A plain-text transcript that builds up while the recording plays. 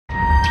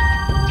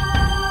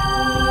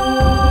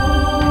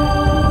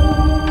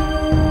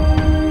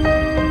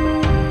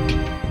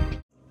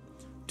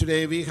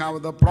Today we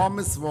have the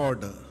promise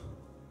word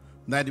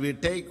that we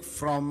take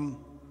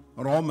from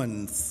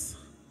Romans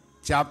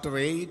chapter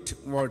 8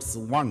 verse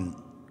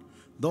 1.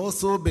 Those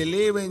who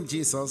believe in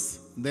Jesus,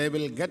 they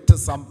will get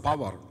some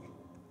power.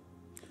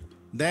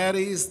 There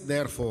is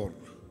therefore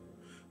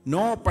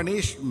no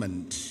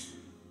punishment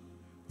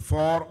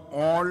for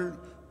all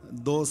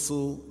those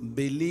who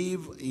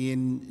believe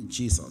in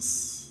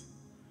Jesus.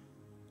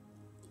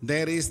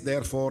 There is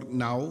therefore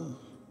now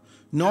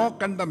no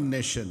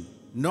condemnation,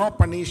 no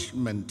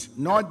punishment,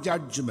 no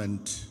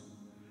judgment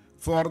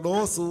for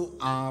those who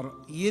are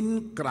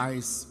in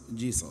Christ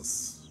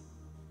Jesus.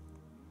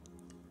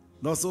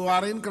 Those who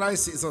are in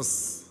Christ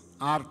Jesus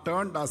are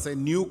turned as a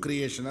new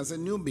creation, as a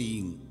new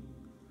being.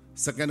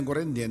 2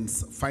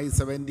 Corinthians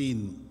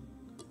 5:17.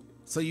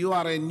 So you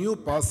are a new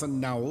person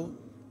now.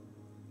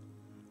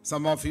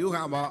 Some of you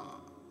have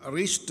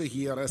reached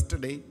here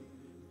yesterday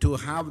to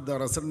have the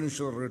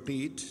residential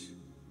retreat,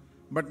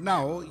 but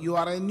now you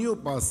are a new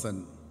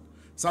person.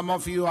 Some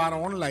of you are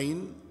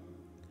online,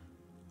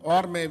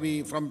 or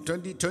maybe from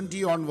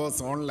 2020 onwards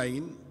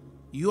online.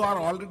 You are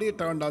already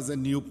turned as a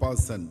new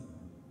person.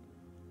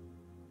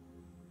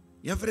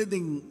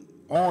 Everything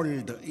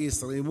old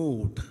is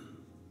removed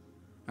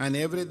and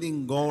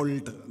everything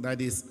gold that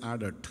is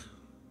added.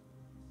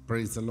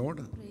 Praise the Lord.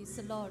 Praise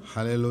the Lord.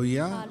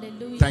 Hallelujah.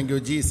 Hallelujah. Thank you,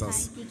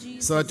 Jesus. Thank you,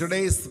 Jesus. So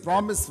today's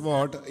promise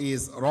word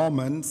is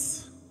Romans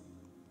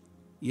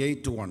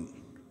 8:1.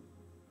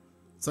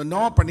 So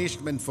no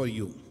punishment for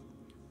you.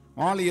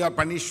 All your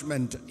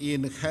punishment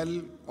in hell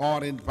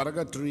or in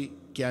purgatory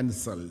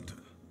cancelled.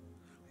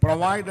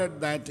 Provided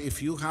that if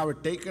you have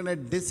taken a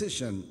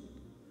decision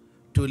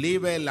to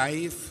live a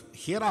life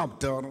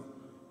hereafter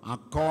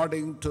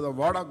according to the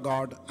word of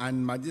God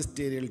and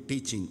magisterial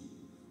teaching,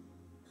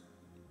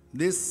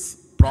 this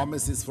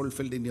promise is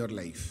fulfilled in your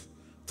life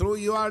through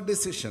your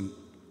decision.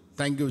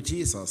 Thank you,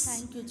 Jesus.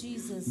 Thank you,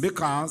 Jesus.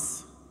 Because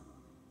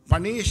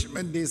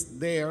punishment is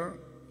there,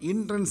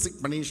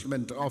 intrinsic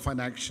punishment of an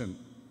action.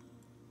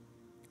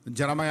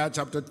 Jeremiah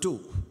chapter 2,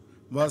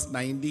 verse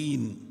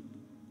 19.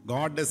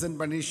 God doesn't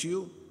punish you,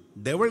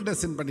 devil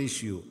doesn't punish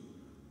you,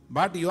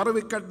 but your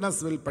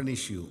wickedness will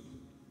punish you.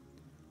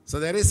 So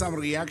there is some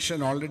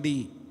reaction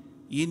already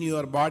in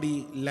your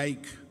body,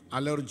 like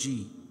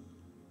allergy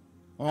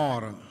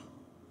or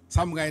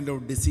some kind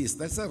of disease.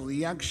 That's a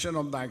reaction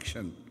of the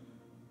action.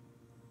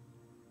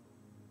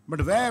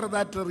 But where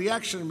that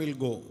reaction will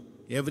go?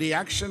 Every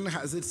action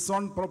has its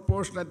own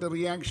proportionate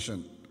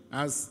reaction,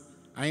 as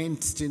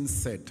Einstein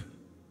said.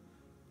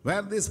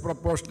 Where this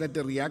proportionate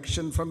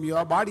reaction from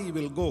your body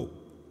will go?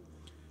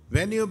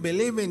 When you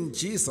believe in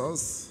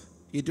Jesus,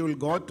 it will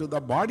go to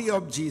the body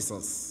of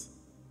Jesus.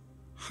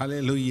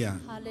 Hallelujah.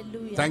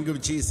 Hallelujah. Thank you,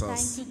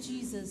 Jesus. Thank you,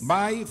 Jesus.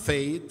 By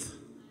faith,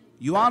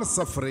 your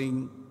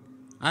suffering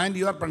and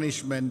your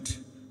punishment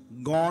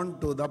gone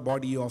to the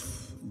body of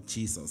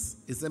Jesus.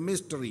 It's a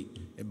mystery,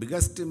 a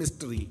biggest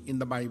mystery in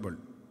the Bible.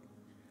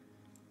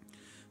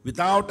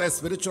 Without a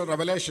spiritual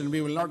revelation,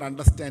 we will not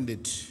understand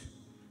it,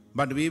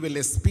 but we will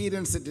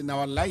experience it in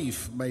our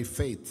life by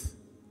faith.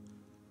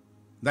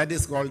 That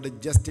is called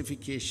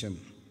justification.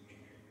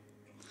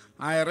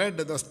 I read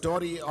the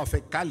story of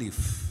a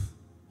caliph.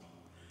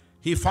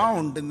 He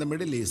found in the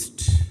Middle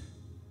East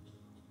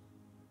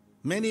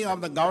many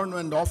of the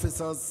government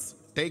officers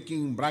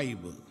taking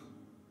bribe.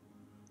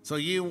 So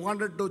he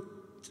wanted to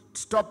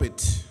stop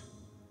it.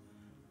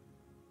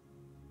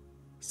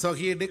 So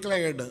he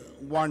declared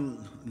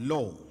one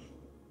law.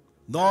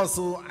 Those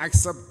who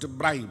accept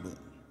bribe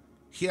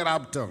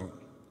hereafter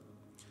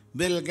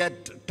will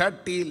get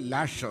 30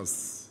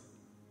 lashes,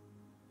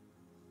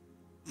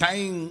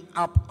 tying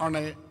up on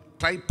a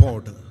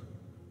tripod,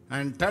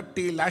 and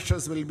 30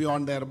 lashes will be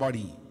on their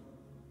body.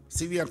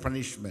 Severe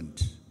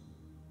punishment.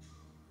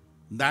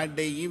 That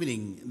day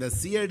evening, the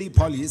CID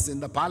police in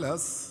the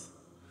palace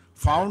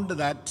found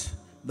that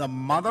the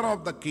mother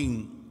of the king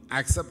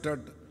accepted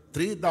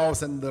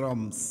 3,000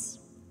 dirhams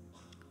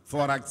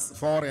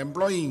for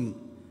employing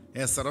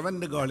a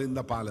servant girl in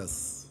the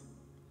palace.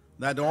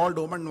 That old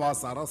woman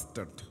was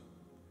arrested.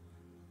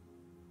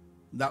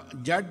 The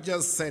judge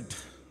just said,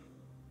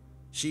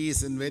 she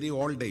is in very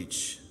old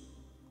age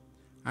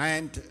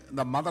and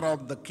the mother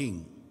of the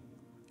king,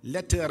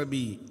 let her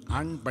be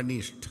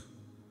unpunished.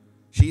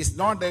 She is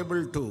not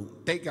able to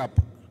take up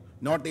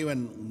not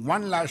even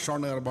one lash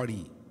on her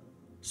body.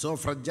 So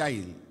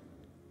fragile,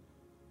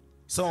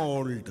 so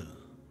old.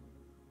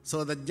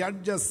 So the judge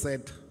just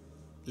said,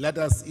 let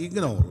us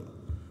ignore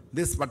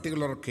this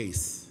particular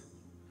case.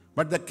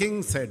 But the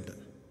king said,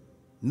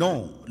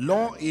 no,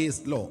 law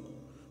is law.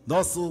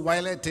 Those who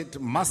violate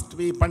it must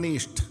be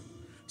punished.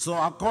 So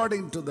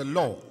according to the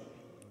law,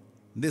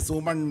 this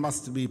woman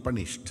must be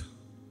punished.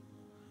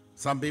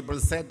 Some people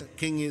said,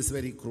 king is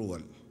very cruel.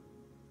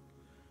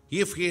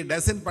 If he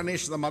doesn't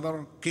punish the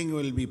mother, king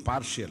will be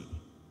partial.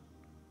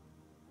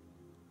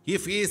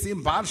 If he is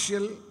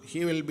impartial,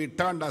 he will be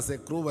turned as a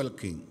cruel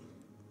king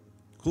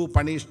who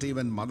punished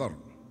even mother.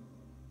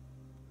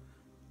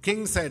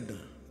 King said,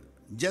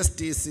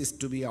 justice is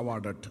to be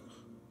awarded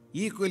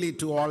equally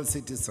to all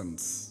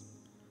citizens.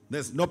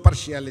 There's no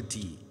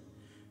partiality.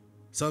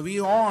 So we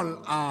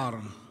all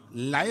are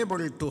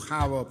liable to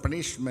have a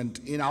punishment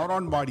in our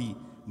own body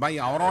by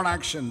our own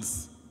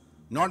actions.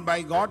 Not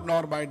by God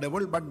nor by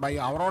devil, but by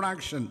our own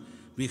action.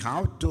 We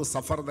have to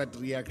suffer that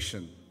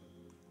reaction.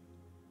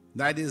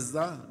 That is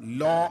the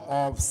law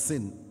of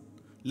sin,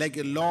 like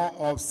a law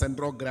of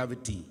center of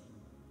gravity.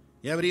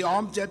 Every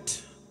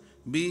object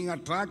being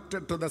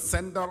attracted to the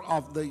center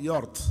of the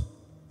earth,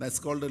 that's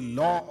called the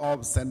law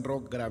of center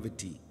of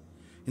gravity.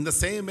 In the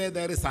same way,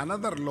 there is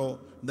another law,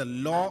 the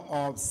law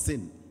of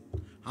sin.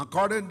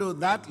 According to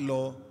that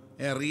law,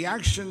 a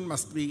reaction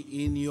must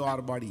be in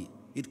your body.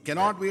 It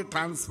cannot be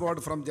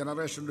transferred from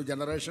generation to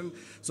generation.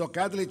 So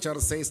Catholic Church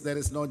says there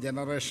is no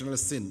generational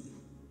sin.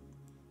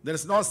 There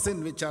is no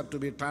sin which are to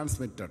be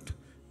transmitted.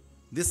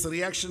 This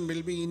reaction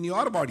will be in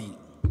your body.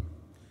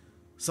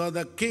 So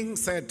the king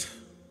said,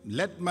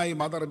 let my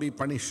mother be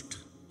punished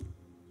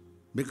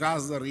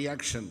because the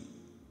reaction.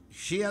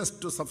 She has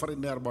to suffer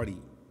in her body.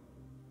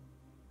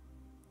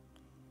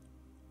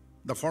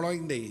 The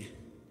following day,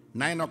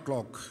 9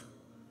 o'clock,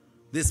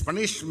 this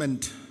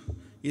punishment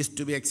is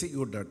to be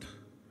executed.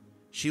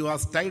 She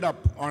was tied up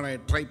on a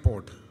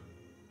tripod.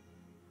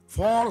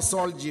 4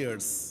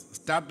 soldiers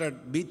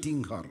started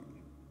beating her.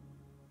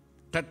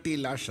 30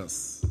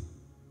 lashes.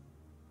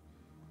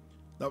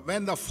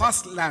 When the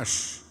first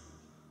lash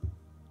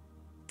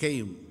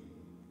came,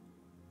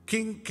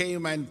 king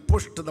came and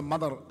pushed the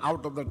mother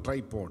out of the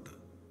tripod.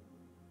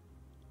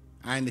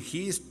 And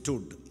he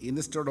stood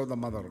instead of the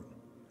mother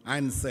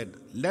and said,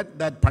 let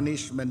that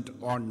punishment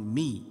on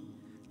me.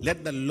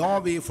 Let the law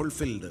be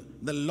fulfilled.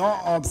 The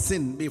law of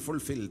sin be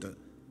fulfilled.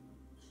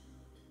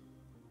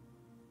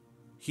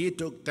 He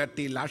took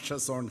 30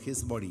 lashes on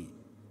his body.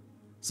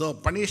 So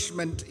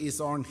punishment is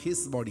on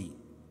his body,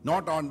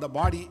 not on the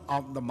body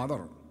of the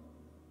mother.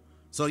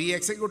 So he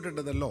executed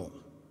the law.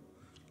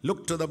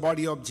 Look to the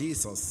body of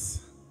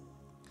Jesus.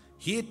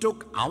 He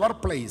took our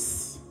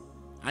place.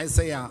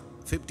 Isaiah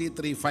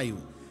 53:5.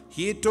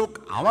 He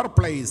took our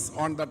place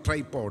on the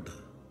tripod.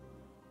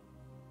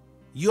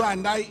 You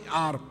and I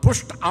are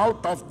pushed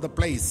out of the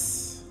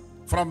place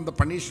from the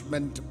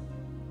punishment.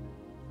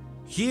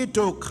 He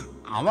took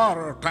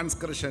our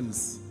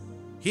transgressions.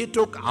 He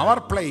took our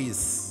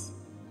place.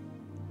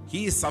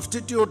 He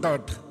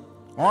substituted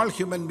all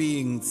human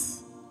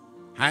beings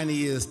and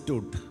he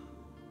stood.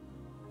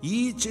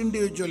 Each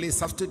individually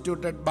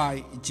substituted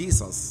by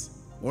Jesus.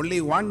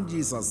 Only one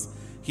Jesus.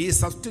 He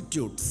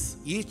substitutes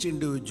each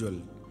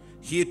individual.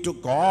 He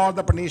took all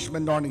the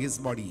punishment on his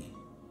body.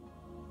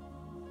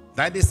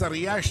 That is a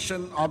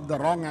reaction of the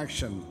wrong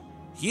action.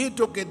 He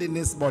took it in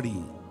his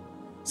body.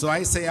 So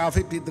Isaiah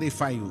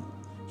 53:5.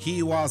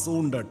 He was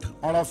wounded.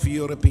 All of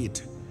you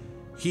repeat.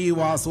 He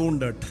was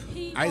wounded.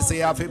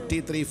 Isaiah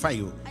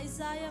 53:5.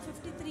 Isaiah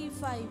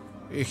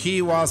 53:5.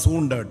 He was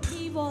wounded.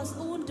 He was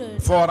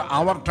wounded for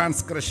our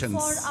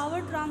transgressions. For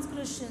our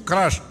transgressions.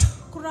 Crushed.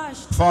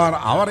 Crushed for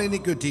our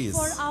iniquities.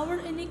 For our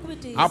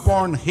iniquities.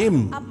 Upon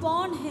him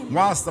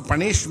was the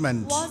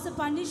punishment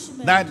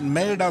that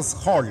made us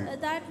whole.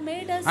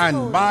 And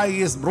whole. By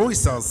his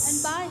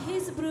bruises,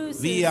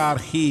 we are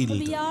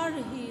healed.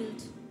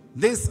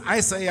 This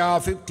Isaiah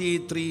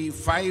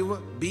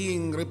 53:5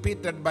 being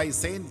repeated by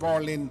Saint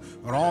Paul in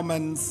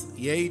Romans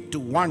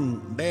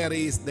 8:1. There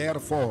is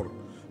therefore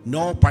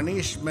no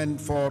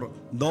punishment for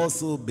those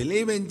who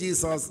believe in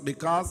Jesus,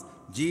 because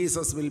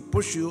Jesus will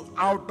push you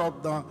out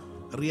of the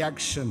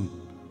reaction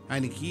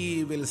and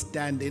he will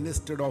stand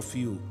instead of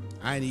you,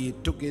 and he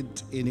took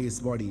it in his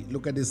body.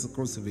 Look at his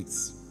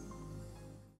crucifix.